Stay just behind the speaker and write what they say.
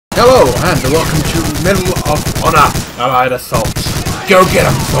Hello, and welcome to Medal of Honor Allied Assault. Go get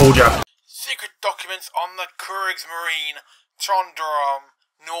 'em, soldier! Secret documents on the Kriegsmarine, Trondheim,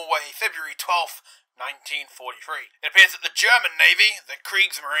 Norway, February 12th, 1943. It appears that the German Navy, the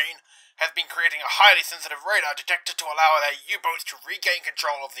Kriegsmarine, has been creating a highly sensitive radar detector to allow their U-boats to regain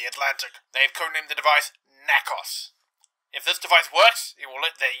control of the Atlantic. They've codenamed the device NACOS. If this device works, it will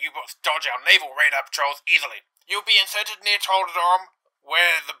let their U-boats dodge our naval radar patrols easily. You'll be inserted near Trondheim,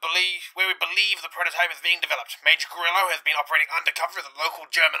 where we believe the prototype is being developed. Major Grillo has been operating undercover as a local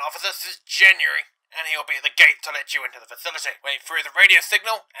German officer since January, and he'll be at the gate to let you into the facility. Wait for the radio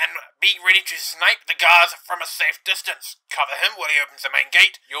signal, and be ready to snipe the guards from a safe distance. Cover him while he opens the main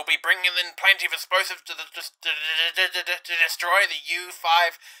gate. You'll be bringing in plenty of explosives to destroy the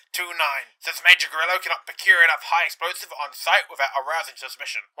U-529, since Major Grillo cannot procure enough high explosive on site without arousing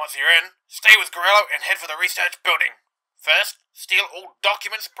suspicion. Once you're in, stay with Grillo and head for the research building. First, steal all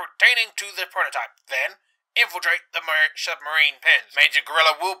documents pertaining to the prototype. Then, infiltrate the submarine pens. Major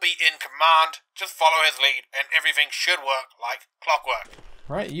Grillo will be in command. Just follow his lead, and everything should work like clockwork.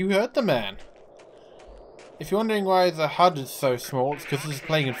 Right, you heard the man. If you're wondering why the HUD is so small, it's because this is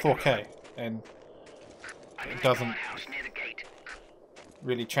playing in 4K, and it doesn't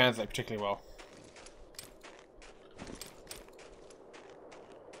really translate particularly well.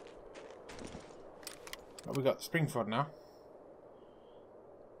 Oh, we got Springfield now.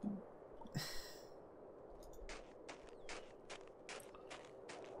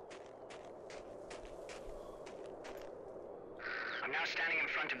 I'm now standing in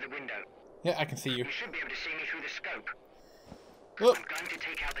front of the window. Yeah, I can see you. You should be able to see me through the scope. Oh. I'm going to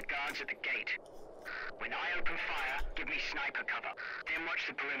take out the guards at the gate. When I open fire, give me sniper cover. Then watch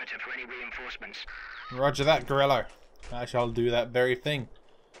the perimeter for any reinforcements. Roger that, Gorello. I shall do that very thing.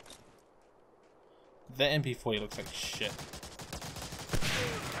 The MP40 looks like shit.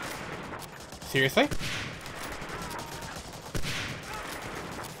 Seriously?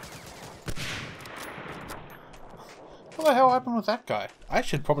 What the hell happened with that guy? I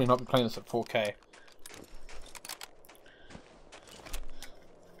should probably not be playing this at 4K.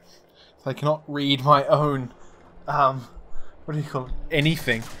 I cannot read my own, what do you call it?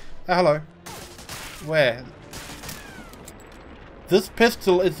 Anything. Oh, hello. Where? This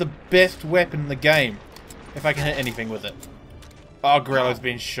pistol is the best weapon in the game. If I can hit anything with it. Oh, Gorello's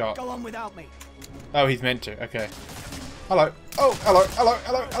been shot. Go on without me. Oh, he's meant to. Okay. Hello. Oh, hello, hello,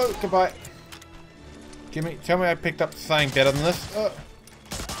 hello, hello. Goodbye. Tell me I picked up something better than this.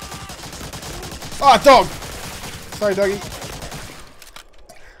 Ah, dog! Sorry, doggy.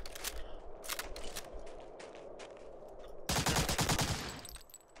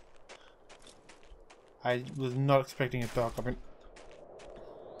 I was not expecting a dog.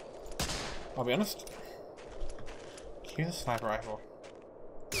 I'll be honest. Give me the sniper rifle.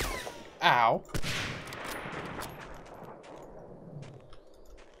 Ow.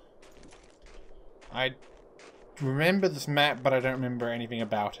 I remember this map, but I don't remember anything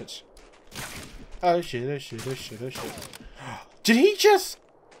about it. Oh shit, oh shit, oh shit, oh shit. Did he just...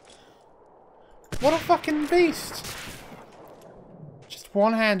 What a fucking beast! Just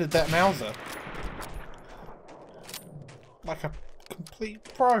one-handed that Mauser. Like a complete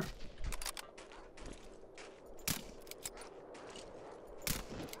pro.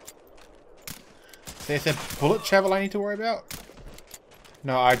 There's a bullet travel I need to worry about?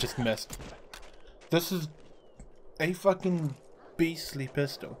 No, I just missed. This is a fucking beastly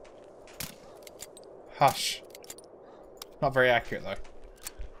pistol. Hush. Not very accurate though.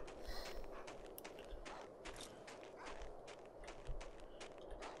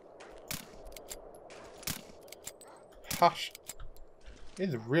 Hush. It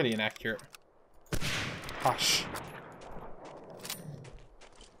is really inaccurate. Hush.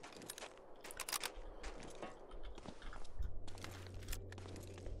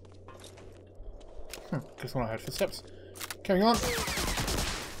 Guess when I heard footsteps. Carrying on.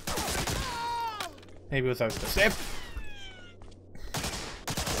 Maybe it was those footsteps.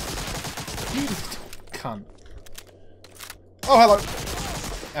 You cunt. Oh, hello.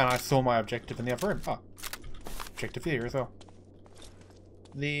 And I saw my objective in the other room. Oh. Objective here as well.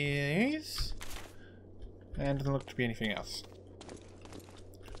 These. And doesn't look to be anything else.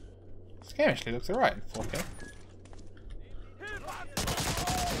 This game actually looks alright in 4K.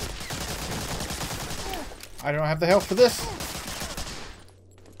 I don't have the health for this.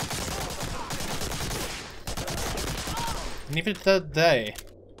 Neither did they.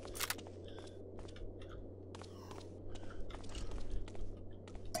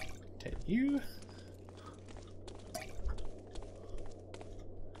 Take you.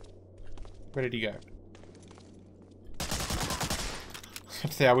 Where did he go?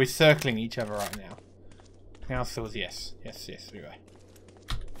 Let's see, are we circling each other right now? The answer was yes. Yes, we were.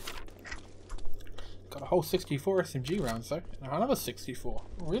 Got a whole 64 SMG rounds though. And another 64.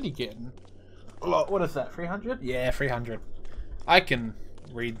 Really getting a lot. What is that, 300? Yeah, 300. I can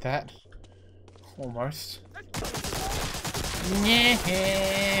read that. Almost.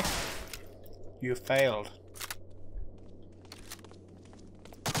 Yeah. You failed.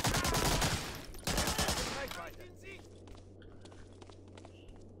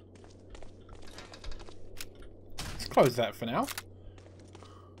 Let's close that for now.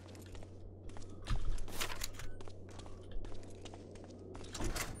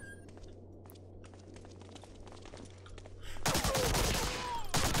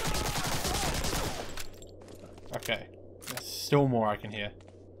 Okay, there's still more I can hear.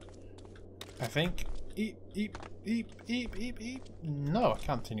 I think. Eep, eep, eep, eep, eep, eep. No, I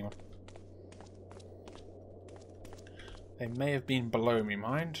can't see anyone. They may have been below me,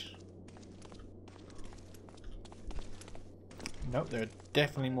 mind. Nope, there are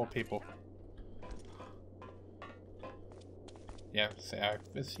definitely more people. Yeah, so I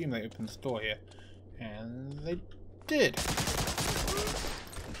assume they opened the door here. And they did.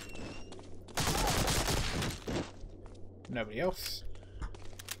 Nobody else.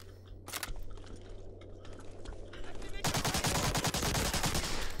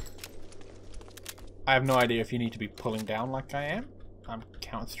 I have no idea if you need to be pulling down like I am. I'm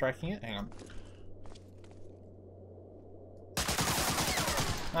counter-striking it. Hang on.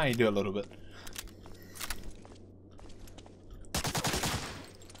 Ah, you do a little bit.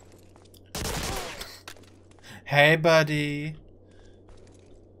 Hey, buddy.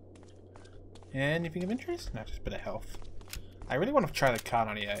 Anything of interest? No, just a bit of health. I really want to try the Kar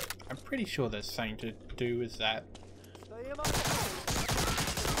 98. I'm pretty sure there's something to do with that.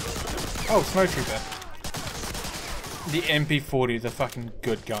 Oh, Snow Trooper. The MP40 is a fucking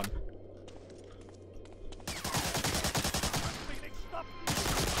good gun.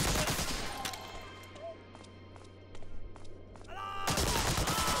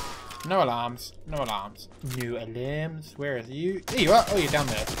 No alarms. No alarms. No alarms. Where are you? There you are. Oh, you're down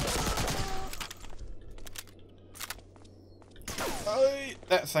there. Oh,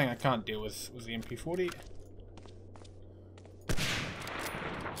 that thing I can't deal with was the MP40.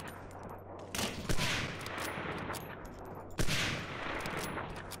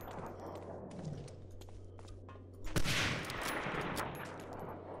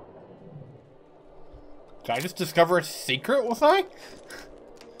 Did I just discover a secret, was I?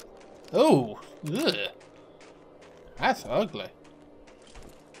 Oh, ugh. That's ugly.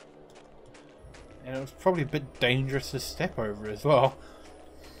 And it was probably a bit dangerous to step over as well.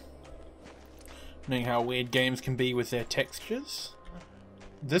 Knowing how weird games can be with their textures.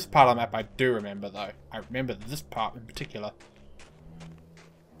 This part of the map I do remember though. I remember this part in particular.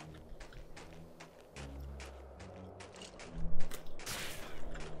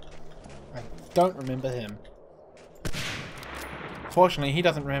 I don't remember him. Fortunately, he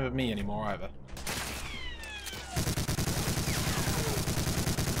doesn't remember me anymore either.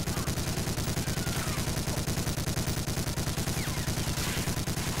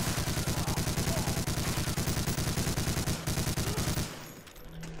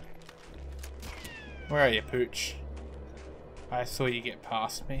 Where are you, Pooch? I saw you get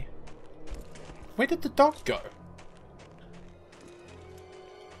past me. Where did the dog go?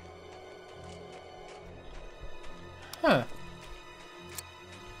 Huh.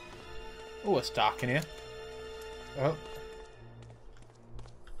 Oh, it's dark in here. Oh.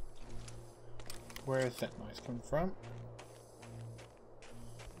 Where is that noise coming from?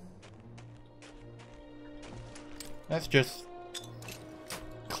 Let's just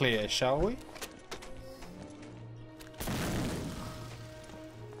clear, shall we?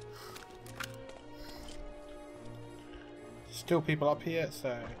 Still people up here,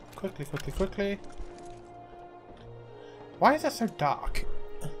 so quickly, quickly, quickly. Why is that so dark?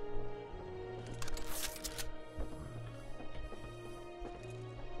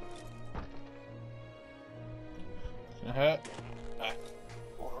 Hurt.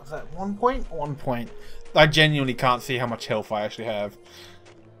 What was that? 1 point? 1 point. I genuinely can't see how much health I actually have.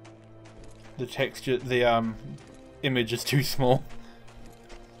 The texture, the image is too small.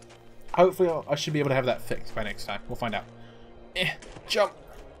 Hopefully I should be able to have that fixed by next time. We'll find out. Jump!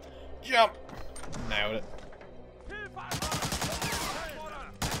 Jump! Nailed it.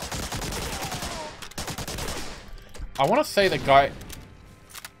 I want to say the guy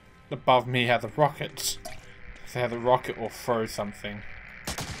above me had the rockets. If they have the rocket or throw something.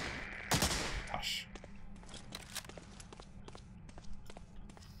 Hush.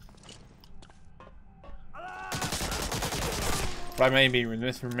 But I may be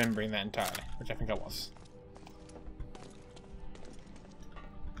misremembering that entirely, which I think I was.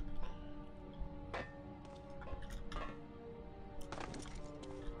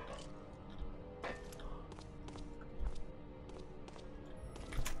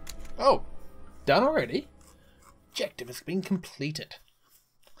 Oh, done already? Objective has been completed.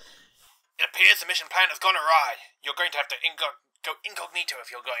 It appears the mission plan has gone awry. You're going to have to go incognito if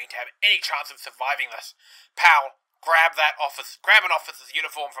you're going to have any chance of surviving this. Pal, grab an officer's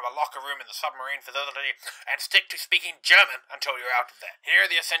uniform from a locker room in the submarine facility and stick to speaking German until you're out of there. Here are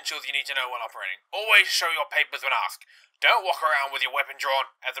the essentials you need to know while operating. Always show your papers when asked. Don't walk around with your weapon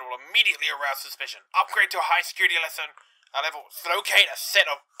drawn, as it will immediately arouse suspicion. Upgrade to a high security level. Locate a set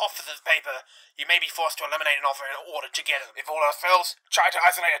of officer's paper. You may be forced to eliminate an officer in order to get them. If all else fails, try to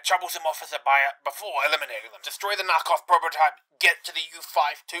isolate a troublesome officer before eliminating them. Destroy the narcos prototype, get to the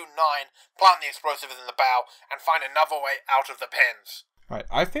U-529, plant the explosives in the bow, and find another way out of the pens. Right,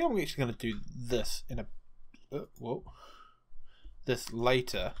 I think I'm actually going to do this in a... this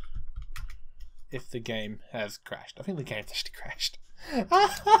later, if the game has crashed. I think the game's actually crashed.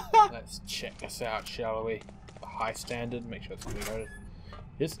 Let's check this out, shall we? High standard, make sure it's reloaded.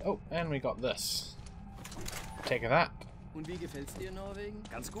 Yes, oh, and we got this. Take that. Und wie gefällt's dir, Norwegen?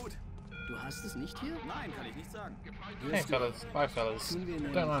 Ganz gut. Du hast es nicht hier? Nein, kann ich nicht sagen. Hey fellas, bye fellas.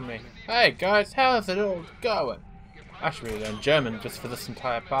 Don't mind me. Hey guys, how's it all going? I should really learn German just for this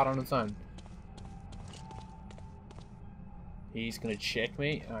entire part on its own. He's gonna check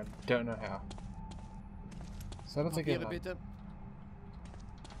me, and I don't know how. So let's get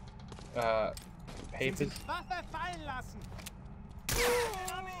papers.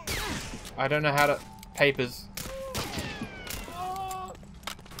 I don't know how to... Papers.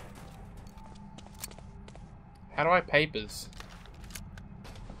 How do I papers?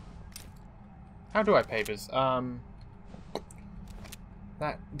 How do I papers?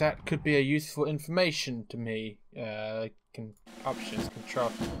 That could be a useful information to me. Options,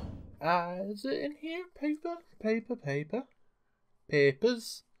 control. Is it in here? Paper.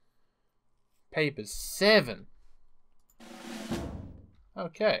 Papers. Papers 7.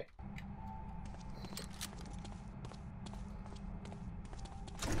 Okay.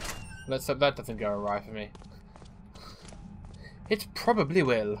 Let's hope that doesn't go awry for me. It probably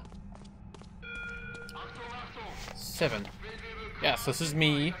will. 7. Yes, this is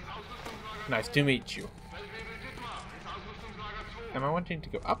me. Nice to meet you. Am I wanting to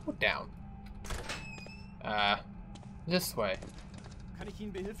go up or down? This way. Kann ich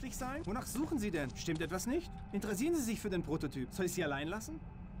Ihnen behilflich sein? Wonach suchen Sie denn? Stimmt etwas nicht? Interessieren Sie sich für den Prototyp? Soll ich Sie allein lassen?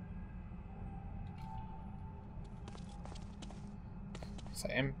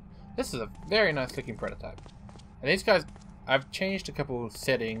 This is a very nice looking prototype. And these guys, I've changed a couple of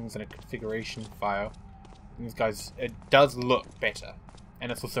settings and a configuration file. And these guys, it does look better.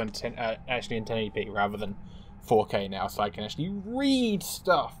 And it's also actually in 1080p rather than 4K now, so I can actually read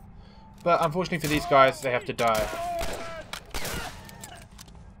stuff. But unfortunately for these guys, they have to die.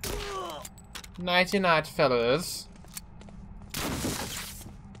 Nighty night, fellas.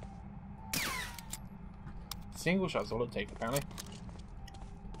 Single shot's all it takes, apparently.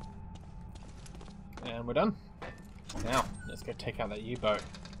 And we're done. Now, let's go take out that U-boat.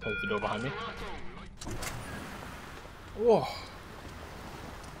 Close the door behind me. Whoa.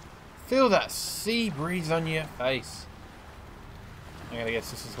 Feel that sea breeze on your face. I'm gonna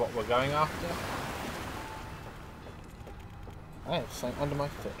guess this is what we're going after. I have something under my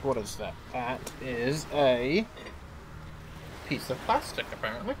foot. What is that? That is a piece of plastic,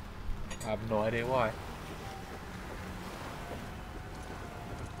 apparently. I have no idea why.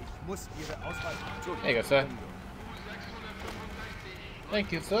 There you go, sir.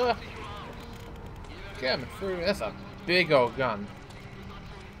 Thank you, sir. Coming through. That's a big old gun.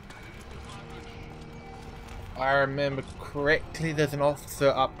 I remember correctly, there's an officer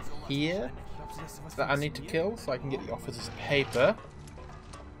up here that I need to kill so I can get the officer's paper.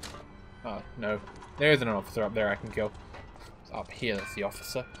 Oh, no. There isn't an officer up there I can kill. It's up here, that's the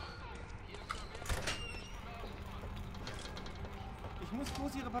officer.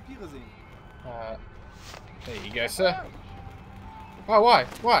 There you go, sir. Oh, why?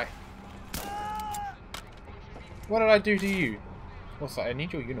 Why? What did I do to you? What's that? I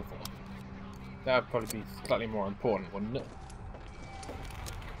need your uniform. That would probably be slightly more important, wouldn't it?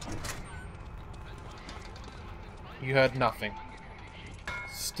 You heard nothing.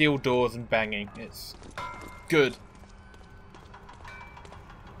 Steel doors and banging. It's good.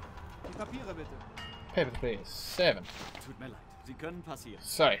 Paper please. 7.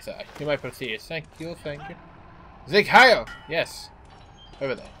 Sorry, sir. You may proceed. Thank you, thank you. Sig Heil! Yes.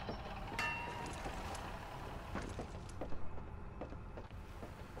 Over there.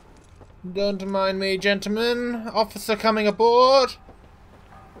 Don't mind me, gentlemen. Officer coming aboard.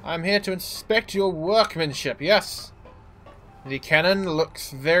 I'm here to inspect your workmanship, yes. The cannon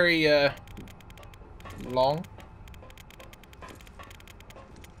looks very, long.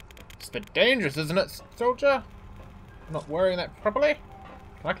 It's a bit dangerous, isn't it, soldier? Not wearing that properly?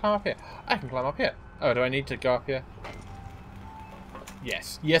 Can I climb up here? I can climb up here. Oh, do I need to go up here?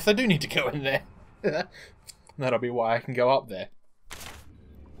 Yes. Yes, I do need to go in there. That'll be why I can go up there.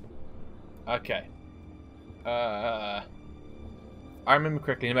 Okay. I remember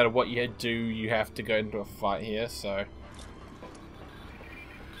correctly, no matter what you do, you have to go into a fight here, so...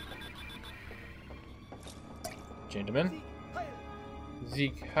 Gentlemen.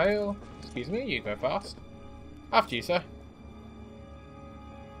 Zeke Hale. Excuse me, you go fast. After you, sir.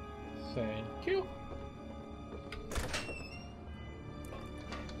 Thank you.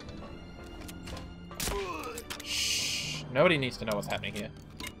 Shh. Nobody needs to know what's happening here.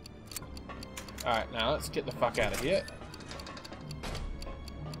 Alright, now let's get the fuck out of here.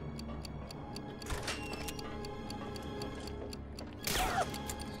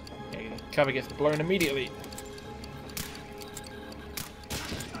 Okay, cover gets blown immediately.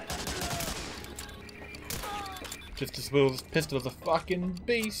 Just as well as pistol is a fucking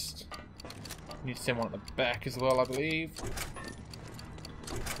beast. Need to send one at the back as well, I believe.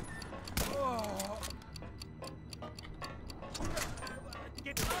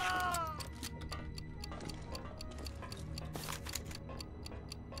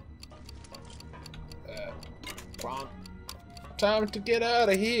 Come on. Time to get out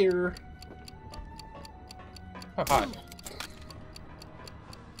of here. Oh, hi.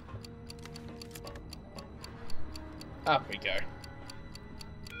 Up we go.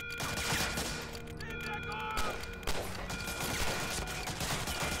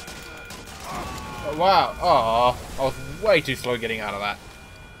 Oh, wow. Oh, I was way too slow getting out of that.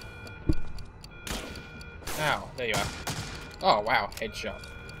 Ow, there you are. Oh, wow. Headshot.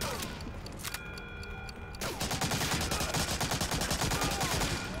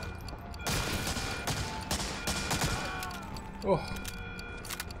 Oh.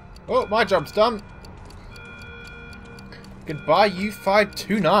 Oh, my job's done. Goodbye,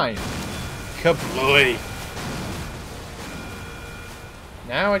 U529. Kablooey.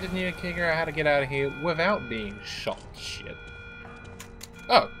 Now I just need to figure out how to get out of here without being shot to shit.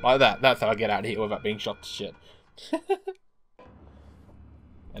 Oh, like that. That's how I get out of here without being shot to shit.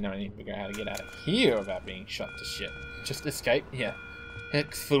 And now I need to figure out how to get out of here without being shot to shit. Just escape? Yeah.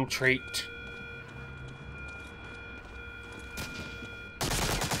 Exfiltrate.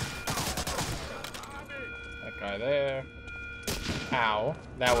 That guy there. Ow.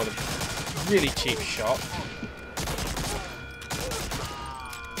 That was a really cheap shot.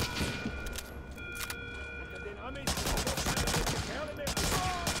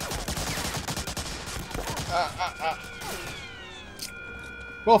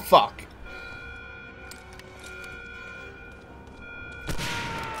 Well, fuck.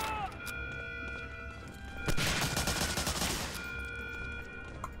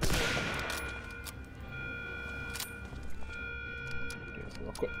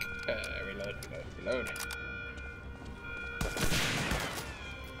 Real quick. Reload.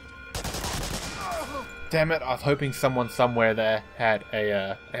 Damn it, I was hoping someone somewhere there had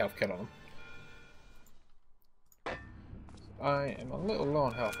a health kit on them. I am a little low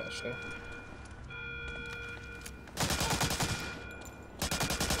on health, actually.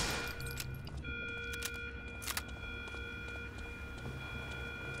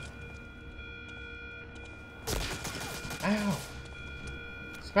 Ow!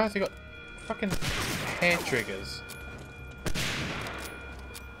 These guys have got fucking hair triggers.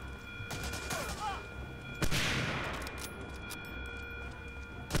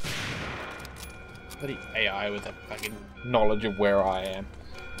 Bloody AI with a fucking knowledge of where I am.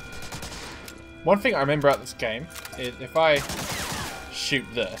 One thing I remember about this game is if I shoot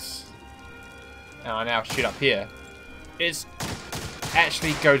this, and I now shoot up here, it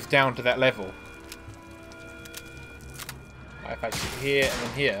actually goes down to that level. Like if I shoot here and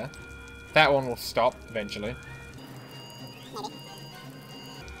then here, that one will stop eventually.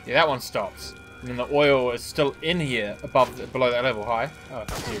 Yeah, that one stops. And then the oil is still in here below that level. Hi. Oh,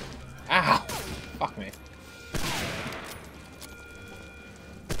 thank you. Ow! Fuck me.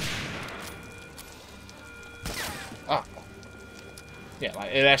 Ah. Yeah,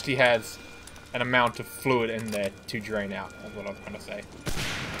 like it actually has an amount of fluid in there to drain out, that's what I was trying to say.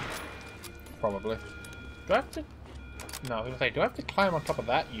 Probably. Do I have to... No, I was going to say, do I have to climb on top of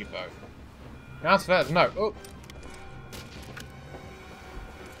that U-boat? The answer to that is no. Oh!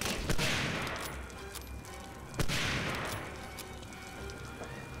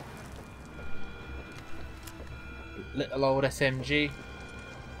 little old SMG.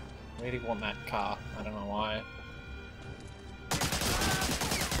 Really want that car. I don't know why.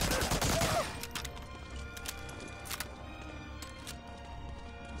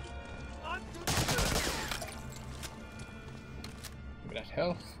 Give me that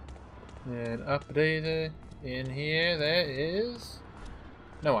health. And updated in here there is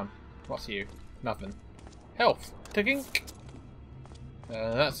no one. What's you? Nothing. Health. Ticking.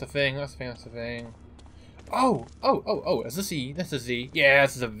 That's the thing. That's the thing. That's the thing. Oh! Is this E? This is E. Yeah,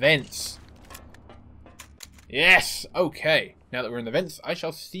 this is events. Yes! Okay. Now that we're in the vents, I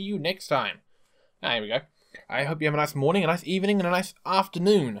shall see you next time. Ah, here we go. I hope you have a nice morning, a nice evening, and a nice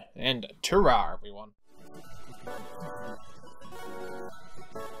afternoon. And ta-ra, everyone.